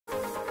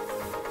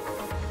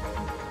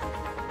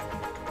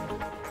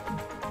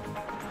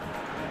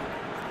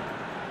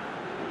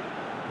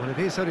Well, it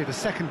is only the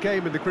second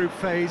game in the group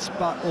phase,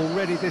 but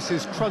already this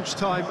is crunch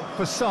time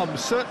for some,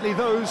 certainly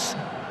those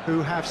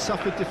who have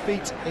suffered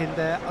defeat in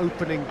their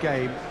opening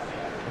game.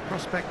 The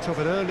prospect of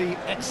an early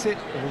exit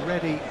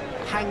already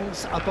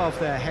hangs above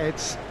their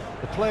heads.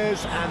 The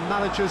players and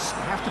managers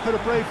have to put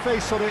a brave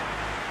face on it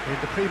in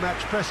the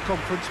pre-match press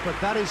conference, but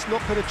that is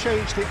not going to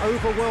change the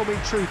overwhelming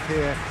truth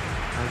here,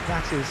 and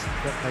that is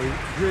that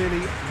they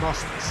really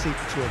must seek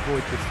to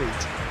avoid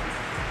defeat.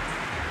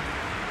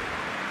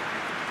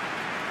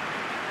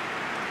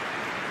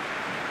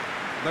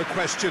 No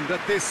question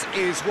that this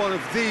is one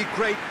of the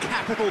great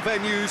capital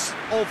venues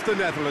of the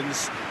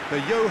Netherlands, the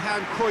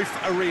Johan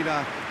Cruyff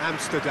Arena,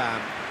 Amsterdam.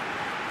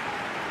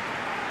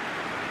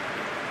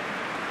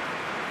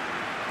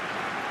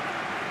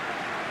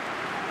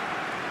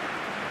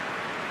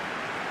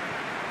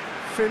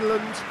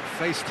 Finland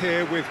faced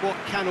here with what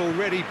can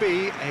already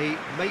be a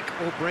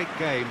make-or-break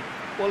game.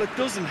 Well, it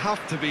doesn't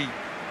have to be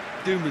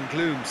doom and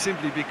gloom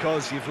simply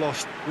because you've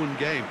lost one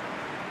game.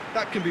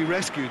 That can be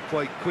rescued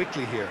quite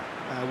quickly here,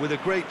 with a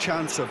great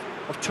chance of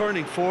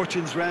turning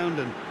fortunes round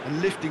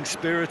and lifting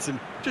spirits and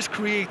just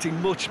creating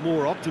much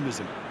more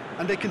optimism.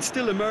 And they can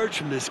still emerge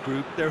from this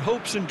group. Their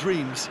hopes and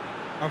dreams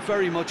are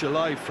very much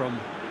alive from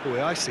the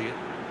way I see it.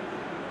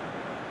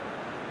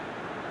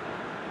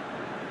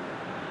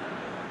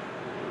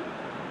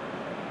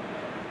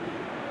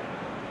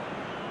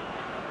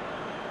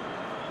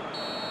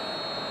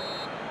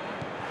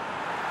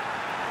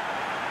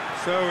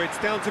 So it's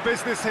down to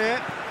business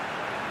here.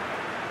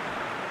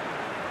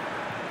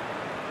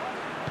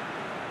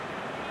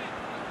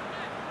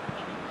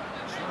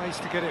 Tries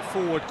to get it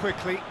forward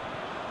quickly.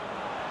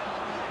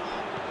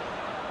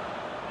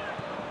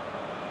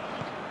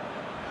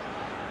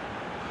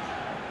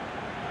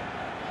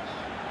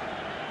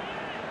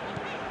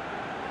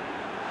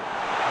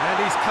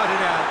 And he's cut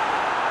it out.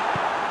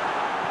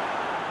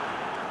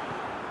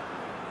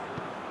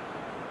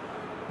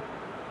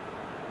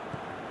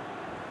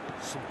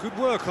 Some good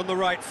work on the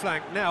right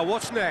flank. Now,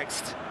 what's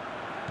next?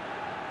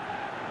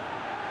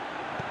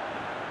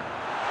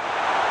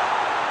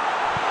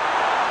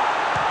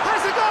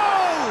 Has a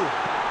goal!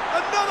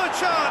 Another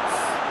chance!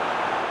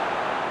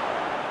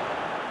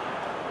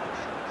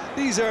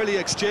 These early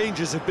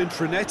exchanges have been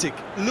frenetic.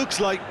 Looks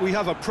like we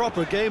have a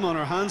proper game on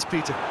our hands,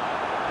 Peter.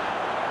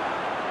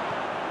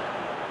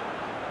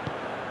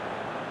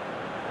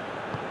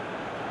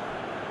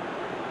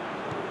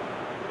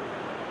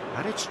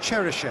 And it's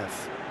Cheryshev.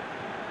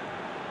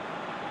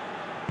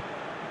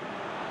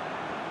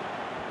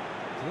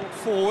 Brought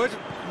forward.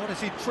 What does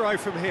he try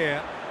from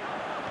here?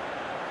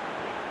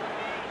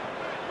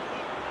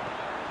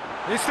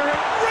 Is there a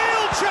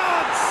real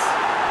chance?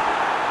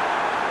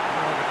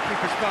 Oh, the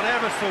keeper's done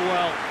ever so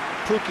well.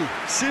 Cookie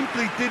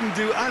simply didn't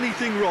do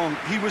anything wrong.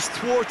 He was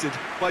thwarted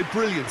by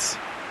brilliance.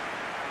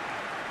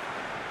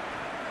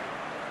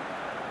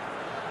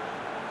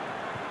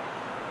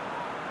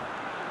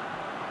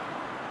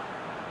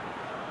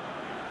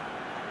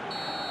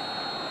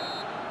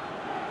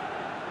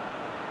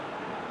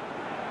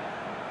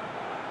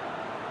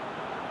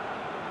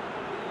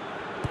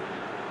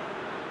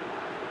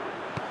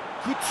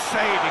 Good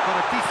save, he got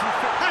a decent...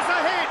 Has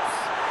a hit!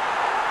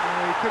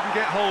 Oh, he couldn't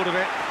get hold of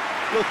it.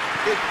 Look,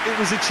 it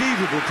was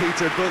achievable,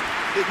 Peter, but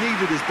it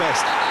needed his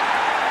best.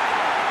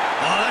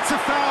 Oh, that's a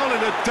foul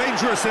in a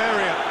dangerous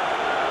area.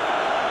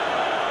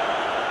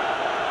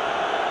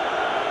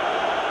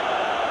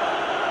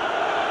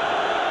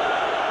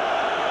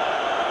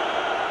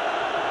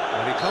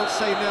 Well, he can't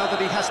say now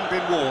that he hasn't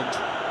been warned.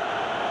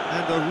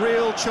 And a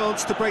real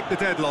chance to break the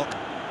deadlock.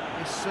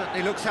 This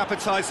certainly looks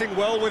appetising,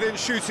 well within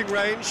shooting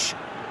range.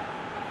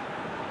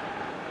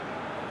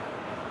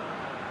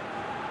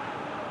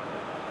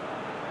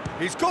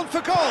 He's gone for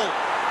goal!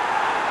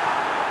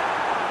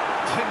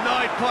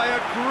 Denied by a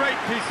great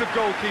piece of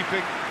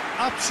goalkeeping.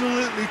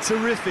 Absolutely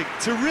terrific,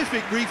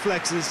 terrific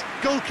reflexes,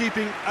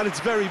 goalkeeping at its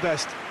very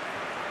best.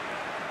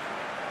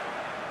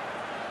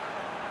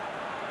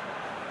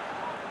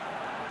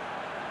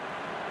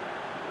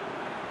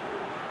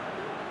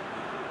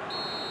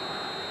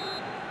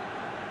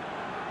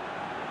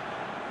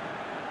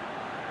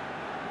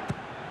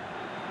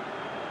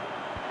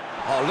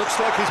 Oh, looks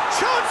like his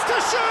chance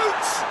to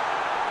shoot!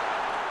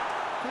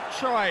 Good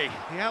try.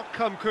 The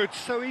outcome could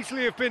so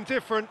easily have been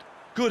different.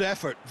 Good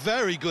effort,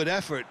 very good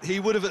effort. He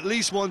would have at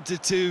least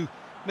wanted to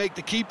make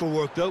the keeper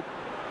work, though.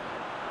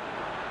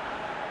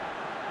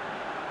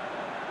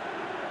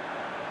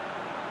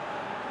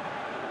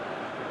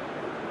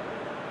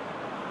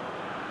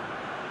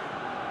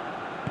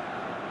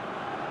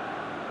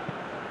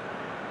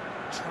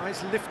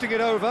 Tries lifting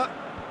it over.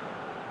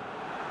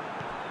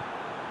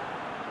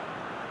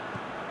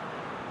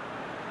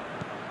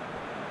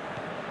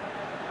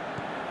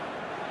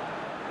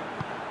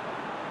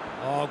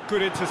 Oh,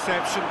 good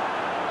interception.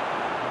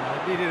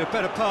 Oh, needed a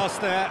better pass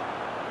there.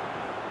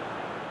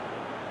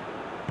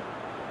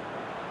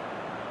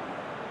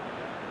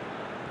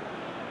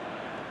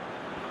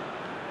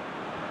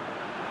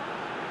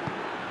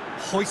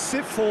 Hoists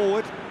it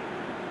forward.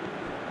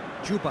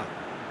 Juba.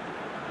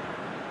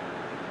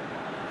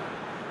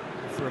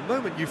 For a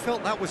moment you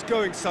felt that was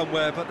going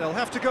somewhere, but they'll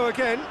have to go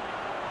again.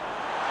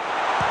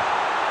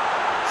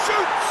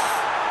 Shoots!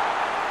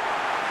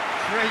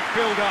 Great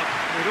build-up.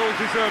 It all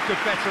deserved a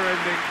better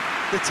ending.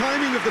 The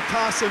timing of the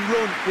pass and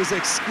run was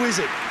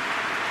exquisite.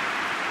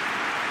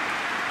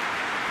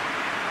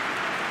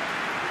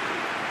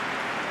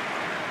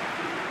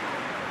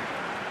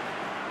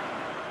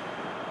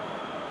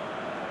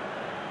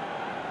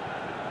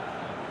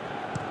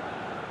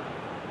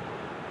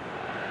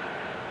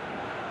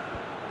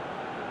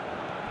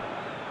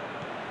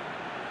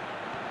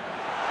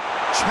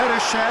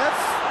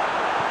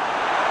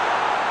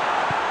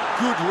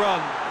 Good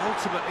run,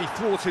 ultimately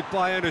thwarted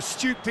by an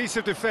astute piece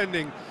of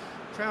defending.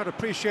 Crowd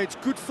appreciates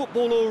good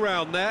football all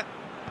round there.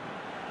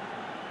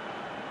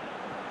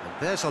 And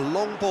there's a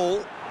long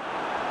ball.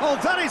 Oh,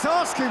 that is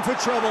asking for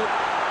trouble.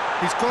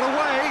 He's got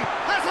away,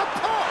 has a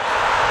pop!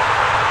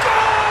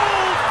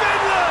 Goal,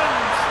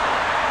 Finland!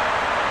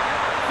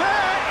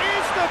 There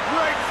is the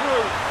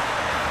breakthrough.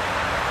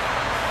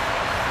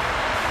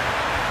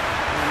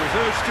 He was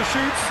urged to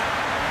shoot,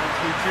 and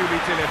he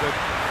duly delivered.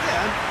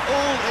 Yeah, and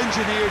all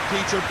engineered,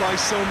 Peter, by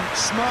some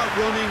smart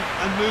running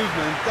and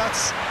movement.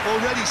 That's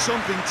already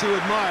something to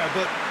admire,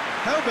 but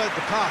how about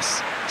the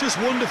pass? Just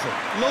wonderful.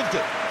 Loved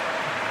it.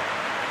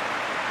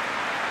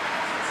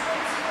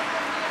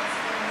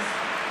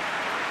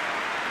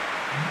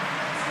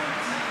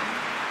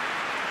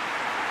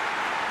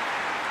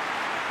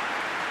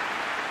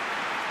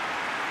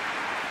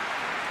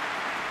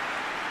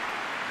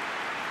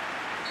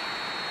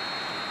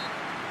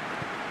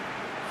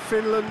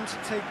 Finland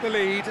take the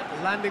lead,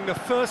 landing the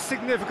first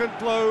significant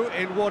blow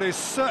in what is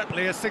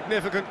certainly a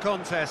significant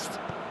contest.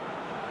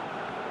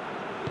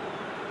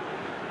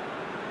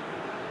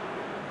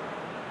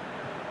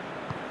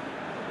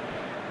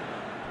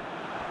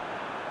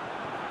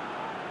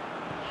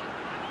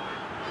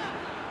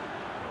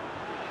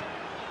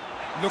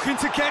 Looking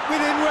to get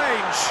within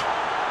range.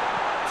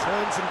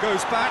 Turns and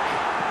goes back.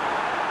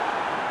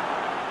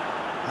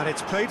 And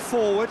it's played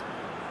forward.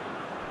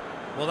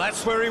 Well,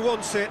 that's where he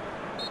wants it.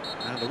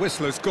 And the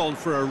whistler's gone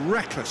for a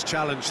reckless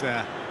challenge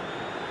there.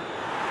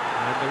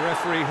 And the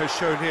referee has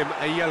shown him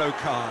a yellow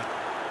card.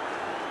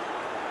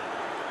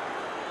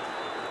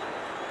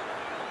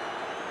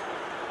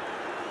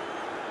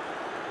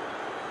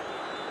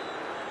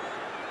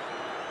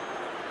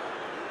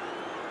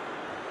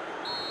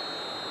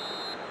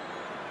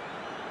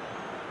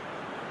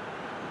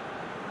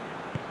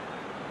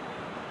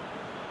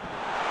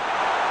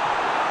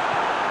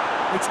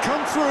 It's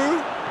come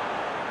through.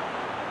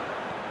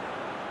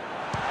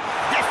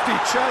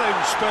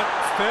 Challenge, but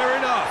fair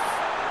enough.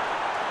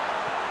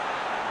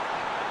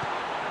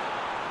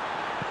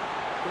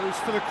 Goes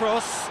for the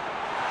cross.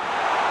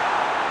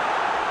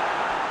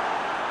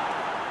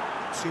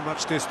 Too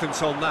much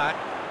distance on that.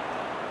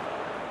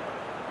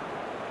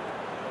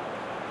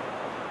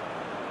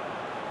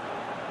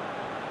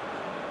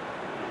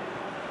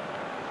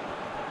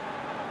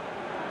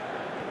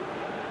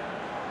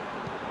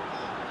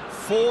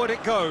 Forward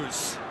it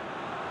goes.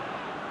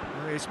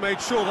 He's made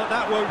sure that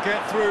that won't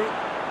get through.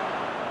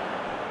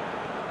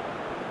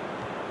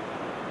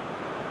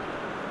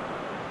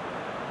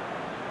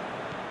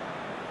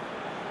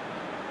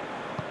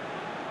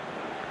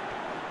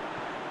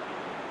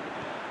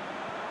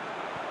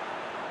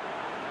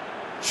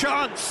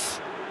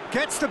 Chance!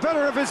 Gets the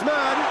better of his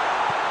man.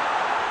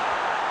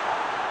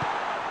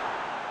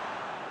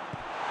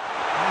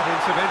 That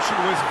intervention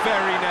was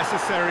very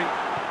necessary.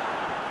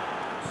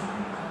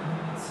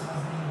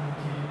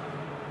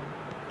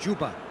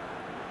 Juba.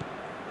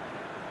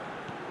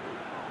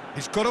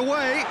 He's got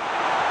away.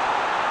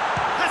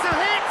 Has a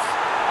hit!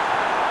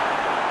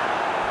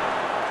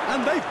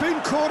 And they've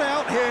been caught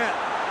out here.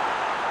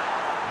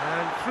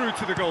 And through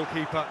to the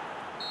goalkeeper.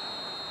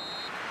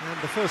 And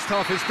the first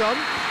half is done.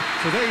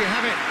 So there you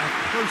have it, a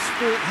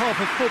close-fought half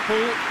of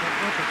football, but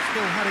Robert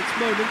still had its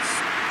moments,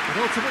 but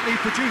ultimately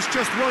produced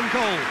just one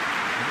goal.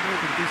 And more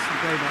than a decent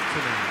game up to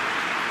now.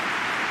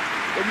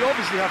 Well, you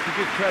obviously have to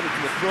give credit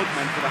to the front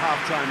men for the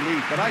half-time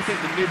lead, but I think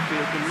the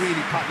midfield can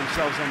really pat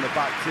themselves on the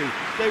back too.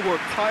 They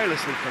worked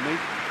tirelessly for me.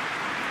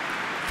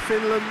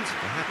 Finland,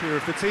 the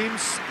happier of the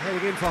teams,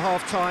 heading in for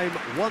half-time,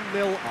 1-0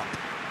 up.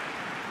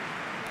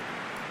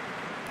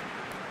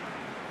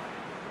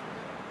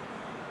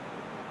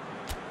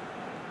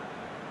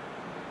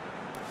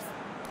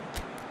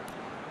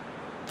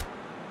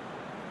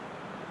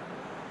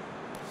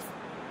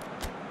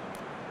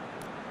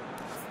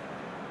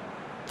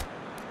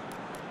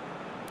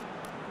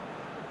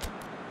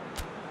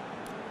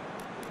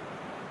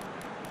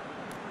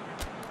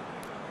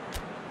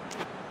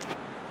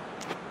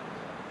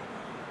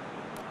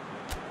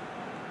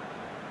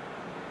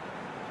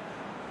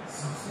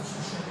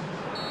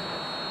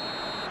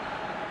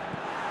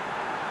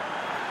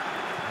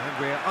 And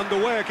we're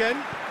underway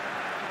again.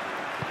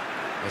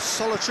 A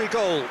solitary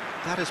goal,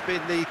 that has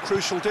been the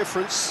crucial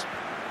difference.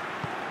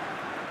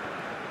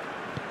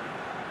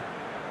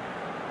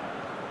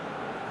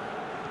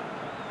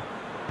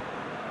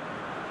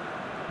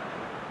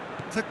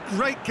 It's a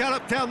great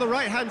gallop down the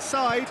right-hand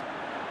side.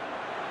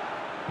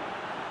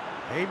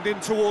 Aimed in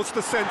towards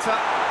the centre.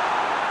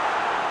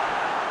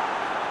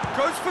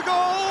 Goes for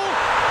goal!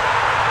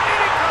 In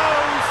it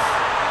goes!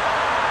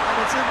 And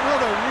it's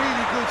another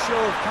really good show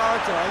of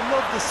character. I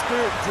love the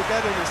spirit and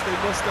togetherness they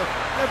must have.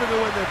 Never know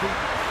when they're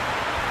beaten.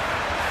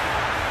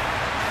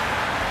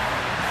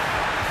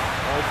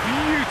 Oh,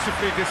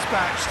 beautifully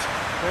dispatched.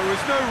 There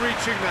was no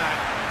reaching that.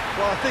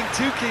 Well, I think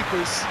two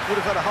keepers would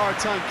have had a hard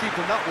time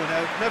keeping that one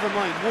out, never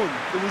mind one.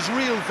 There was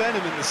real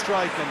venom in the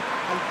strike and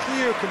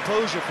clear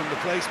composure from the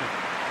placement.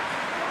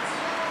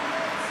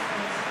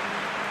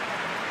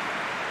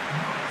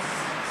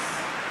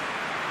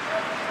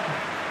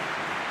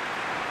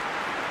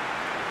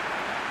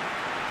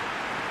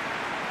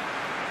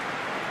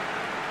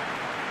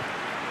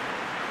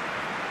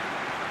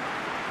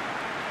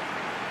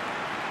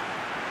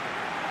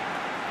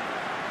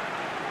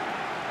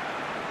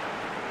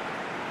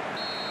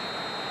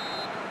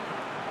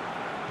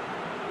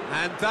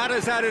 And that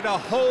has added a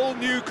whole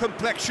new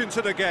complexion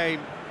to the game.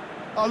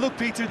 Oh, look,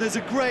 Peter, there's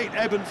a great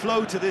ebb and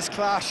flow to this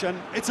clash, and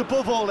it's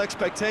above all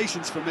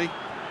expectations for me.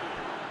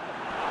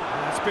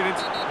 It's been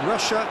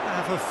Russia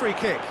have a free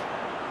kick.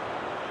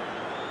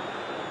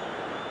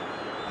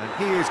 And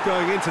he is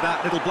going into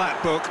that little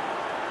black book.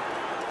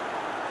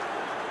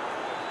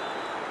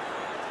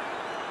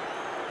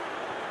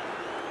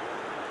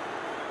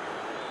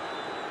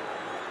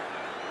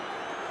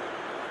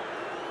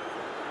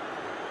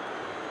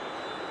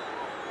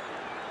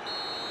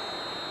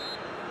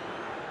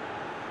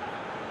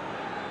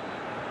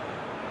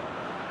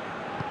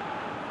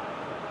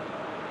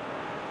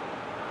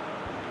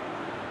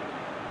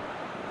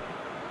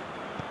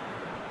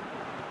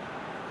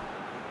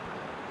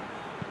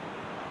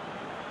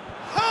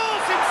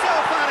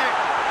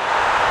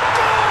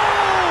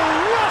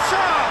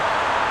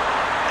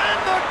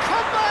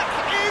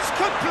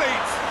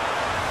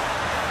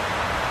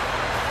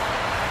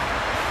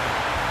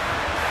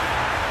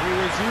 He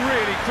was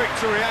really quick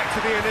to react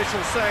to the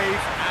initial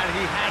save, and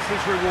he has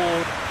his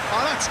reward.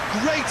 Oh, that's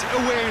great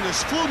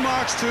awareness. Full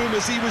marks to him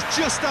as he was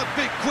just that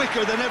bit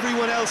quicker than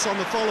everyone else on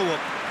the follow-up.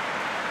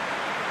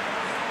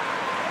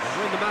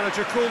 When the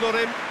manager called on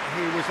him,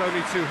 he was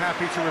only too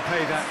happy to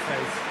repay that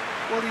faith.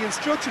 Well, the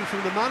instruction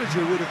from the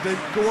manager would have been,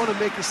 go on and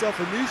make yourself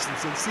a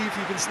nuisance and see if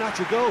you can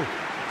snatch a goal.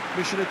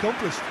 Mission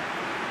accomplished.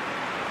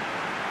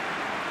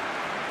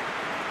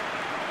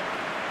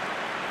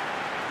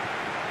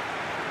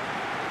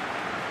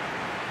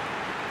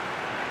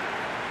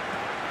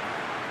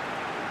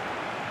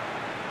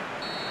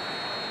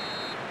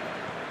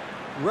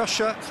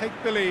 Russia take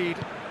the lead.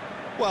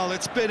 Well,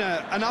 it's been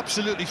an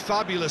absolutely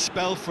fabulous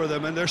spell for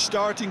them, and they're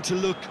starting to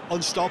look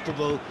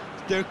unstoppable.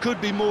 There could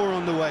be more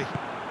on the way.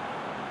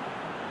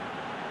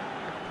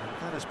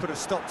 That has put a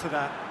stop to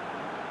that.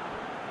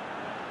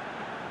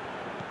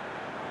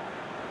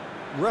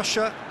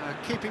 Russia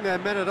keeping their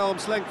men at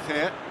arm's length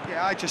here.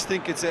 Yeah, I just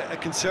think it's a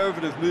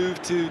conservative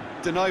move to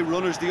deny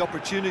runners the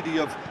opportunity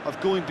of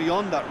going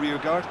beyond that rear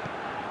guard.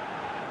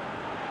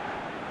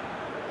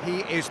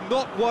 He is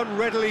not one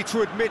readily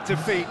to admit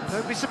defeat.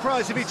 Don't be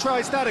surprised if he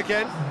tries that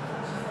again.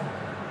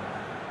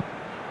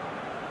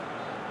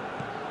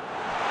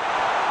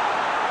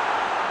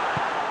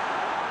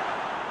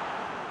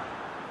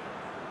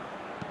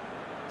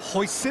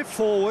 Hoists it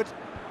forward.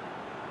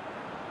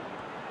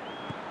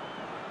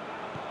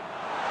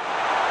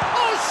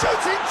 Oh,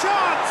 shooting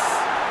chance!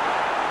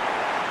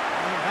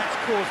 Well, that's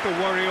caused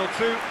a worry or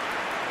two.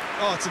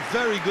 Oh, it's a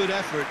very good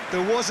effort.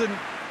 There wasn't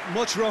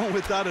much wrong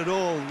with that at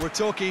all. We're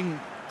talking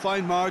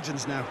fine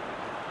margins now.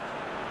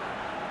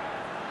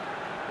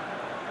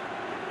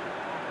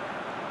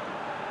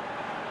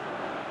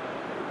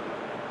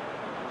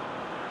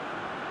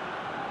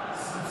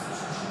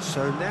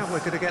 So now we're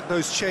going to get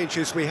those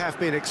changes we have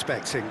been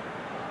expecting.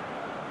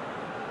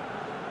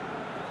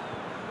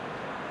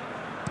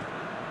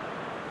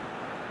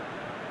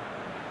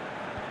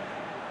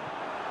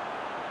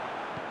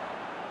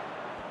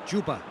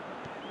 Juba.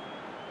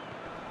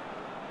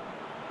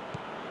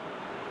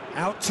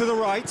 Out to the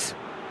right.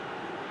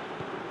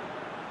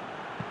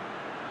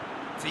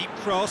 Deep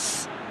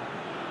cross.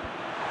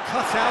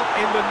 Cut out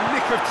in the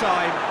nick of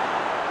time.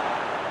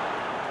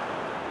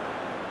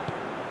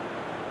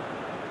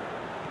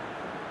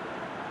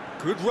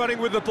 Good running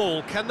with the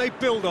ball. Can they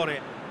build on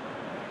it?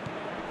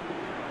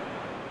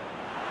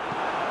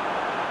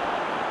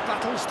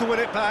 Battles to win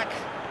it back.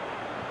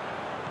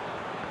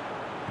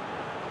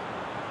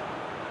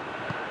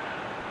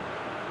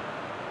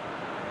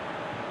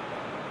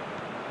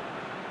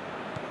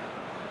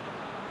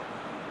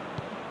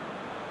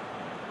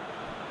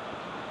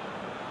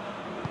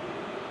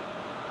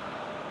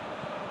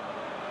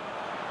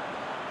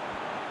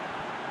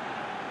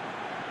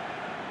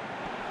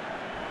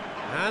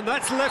 And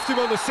that's left him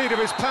on the seat of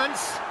his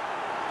pants.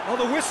 Oh,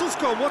 the whistle's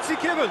gone. What's he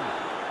given?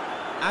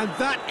 And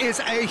that is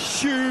a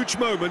huge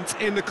moment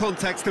in the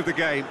context of the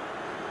game.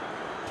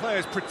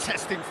 Players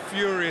protesting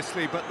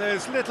furiously, but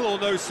there's little or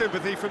no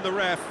sympathy from the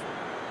ref.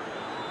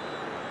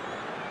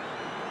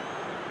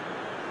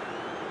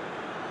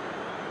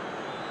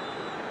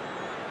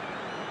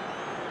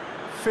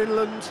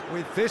 Finland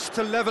with this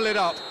to level it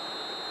up. And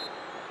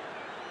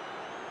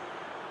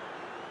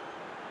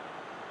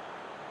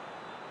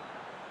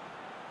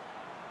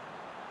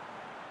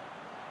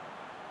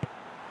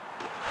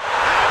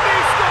he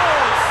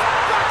scores!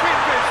 Back in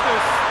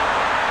business!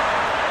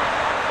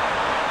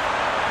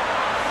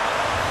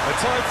 A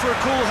time for a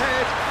cool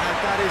head, and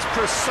that is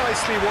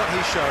precisely what he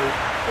showed.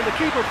 Well, the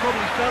keeper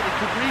probably felt he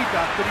could read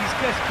that, but he's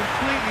guessed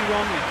completely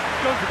wrongly.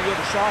 He's gone to the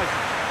other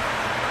side.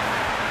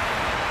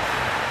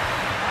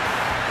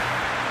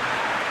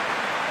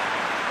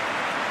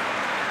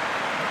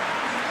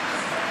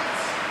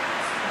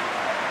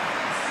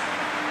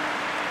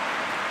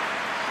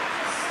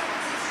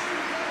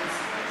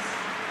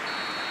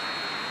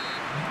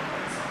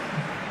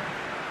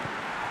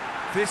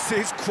 This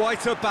is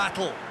quite a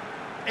battle.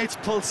 It's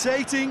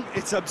pulsating,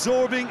 it's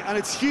absorbing, and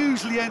it's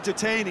hugely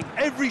entertaining.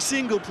 Every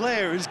single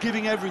player is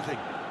giving everything.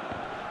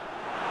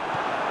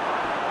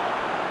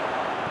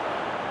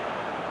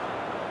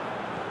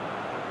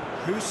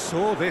 Who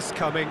saw this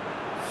coming?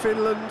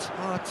 Finland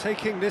are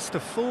taking this to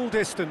full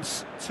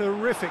distance.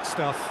 Terrific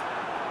stuff.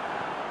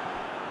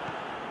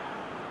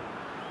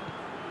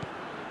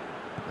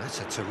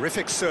 That's a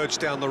terrific surge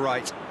down the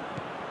right.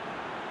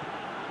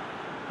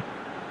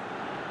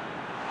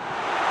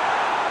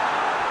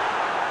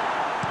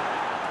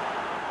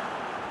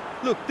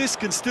 Look, this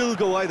can still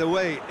go either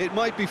way. It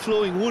might be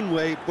flowing one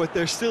way, but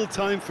there's still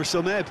time for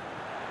some ebb.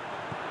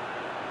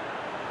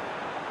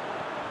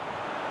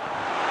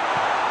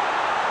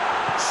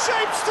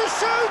 Shapes to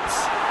shoot!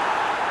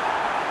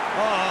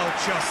 Oh,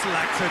 just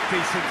lacked a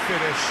decent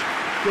finish.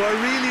 Do I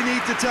really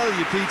need to tell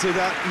you, Peter,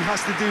 that he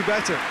has to do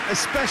better,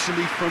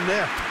 especially from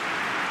there?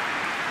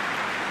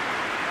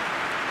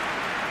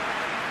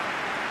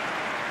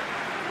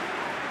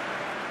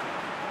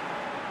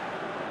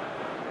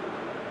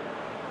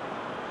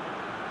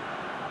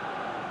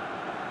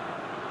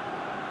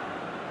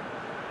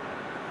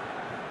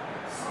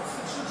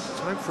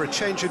 Time for a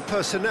change in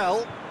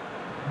personnel.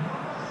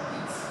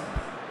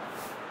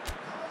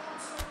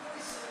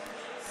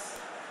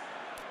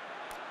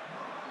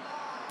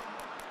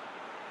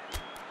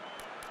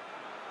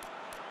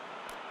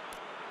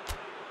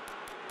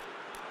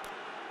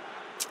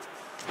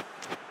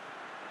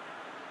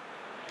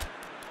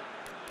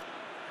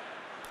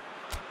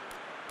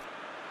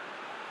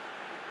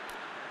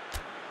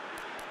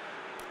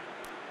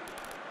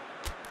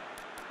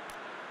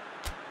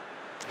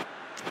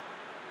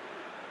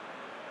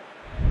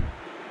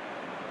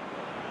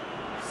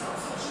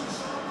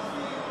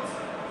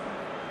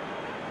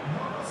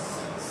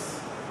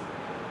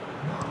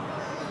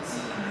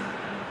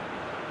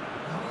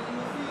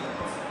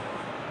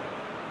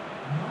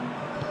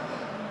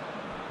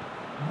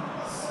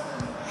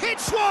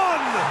 Hits one!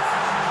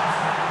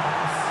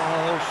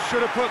 Oh,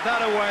 should have put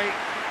that away.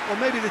 Well,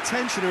 maybe the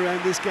tension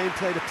around this game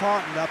played a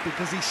part in that,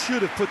 because he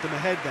should have put them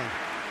ahead then.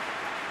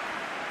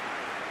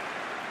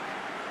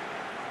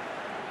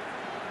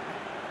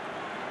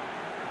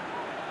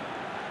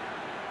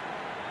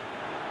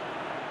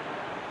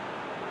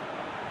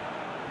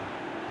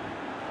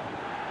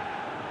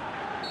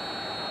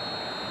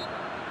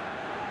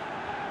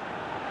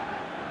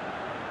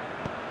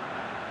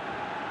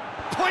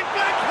 Point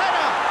blank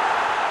header!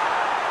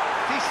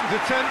 Decent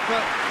attempt,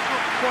 but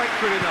not quite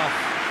good enough.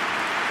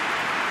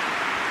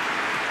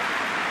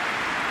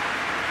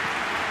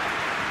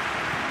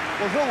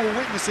 Well, what we're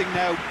witnessing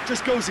now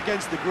just goes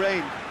against the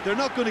grain. They're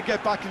not going to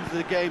get back into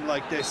the game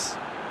like this.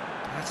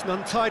 That's an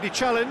untidy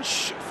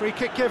challenge. Free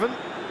kick given.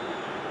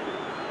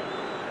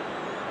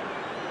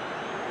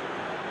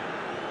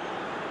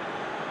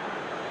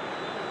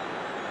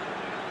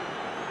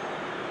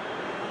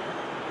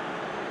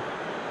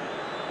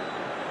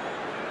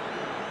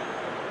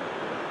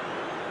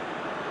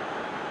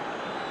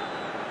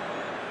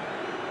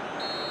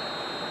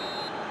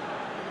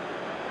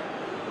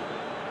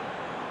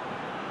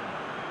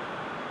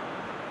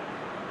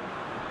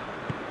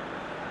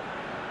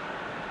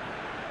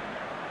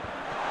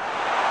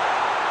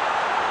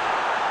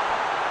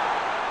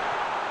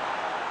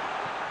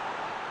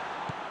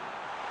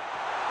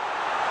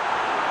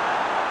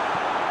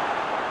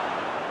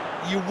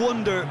 You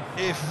wonder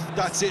if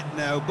that's it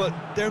now, but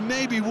there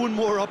may be one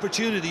more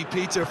opportunity,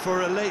 Peter,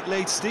 for a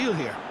late steal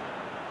here.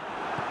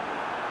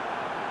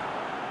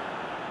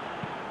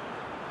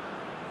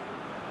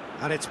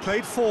 And it's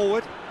played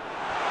forward.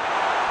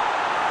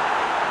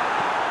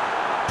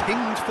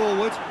 Pinged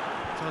forward.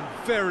 Done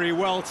very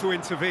well to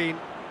intervene.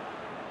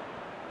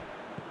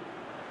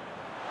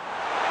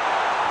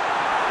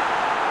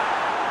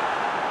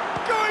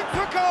 Going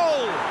for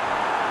goal!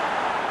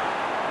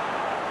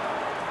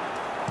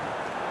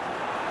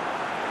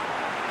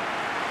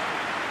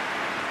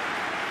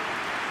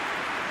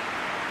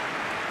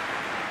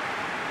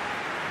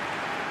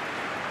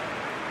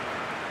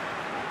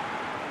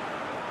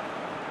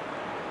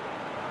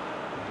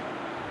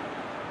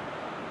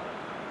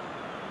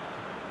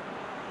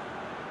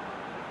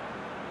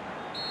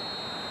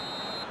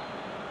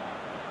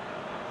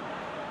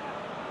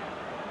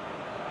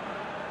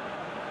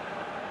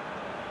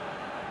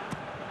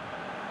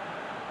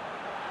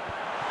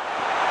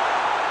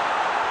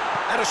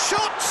 And a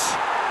shot!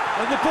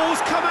 And the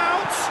ball's come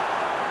out.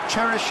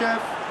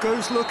 Cheryshev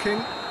goes looking.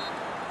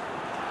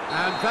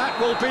 And that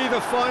will be the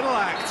final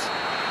act.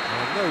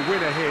 Well, no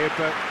winner here,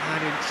 but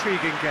an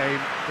intriguing game.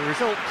 The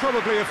result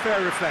probably a fair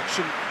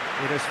reflection.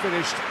 It has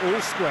finished all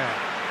square.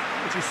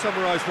 Would you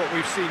summarise what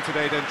we've seen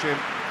today then, Jim?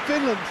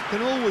 Finland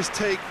can always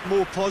take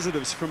more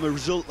positives from a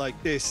result like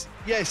this.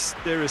 Yes,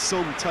 there is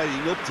some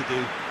tidying up to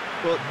do,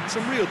 but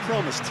some real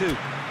promise too.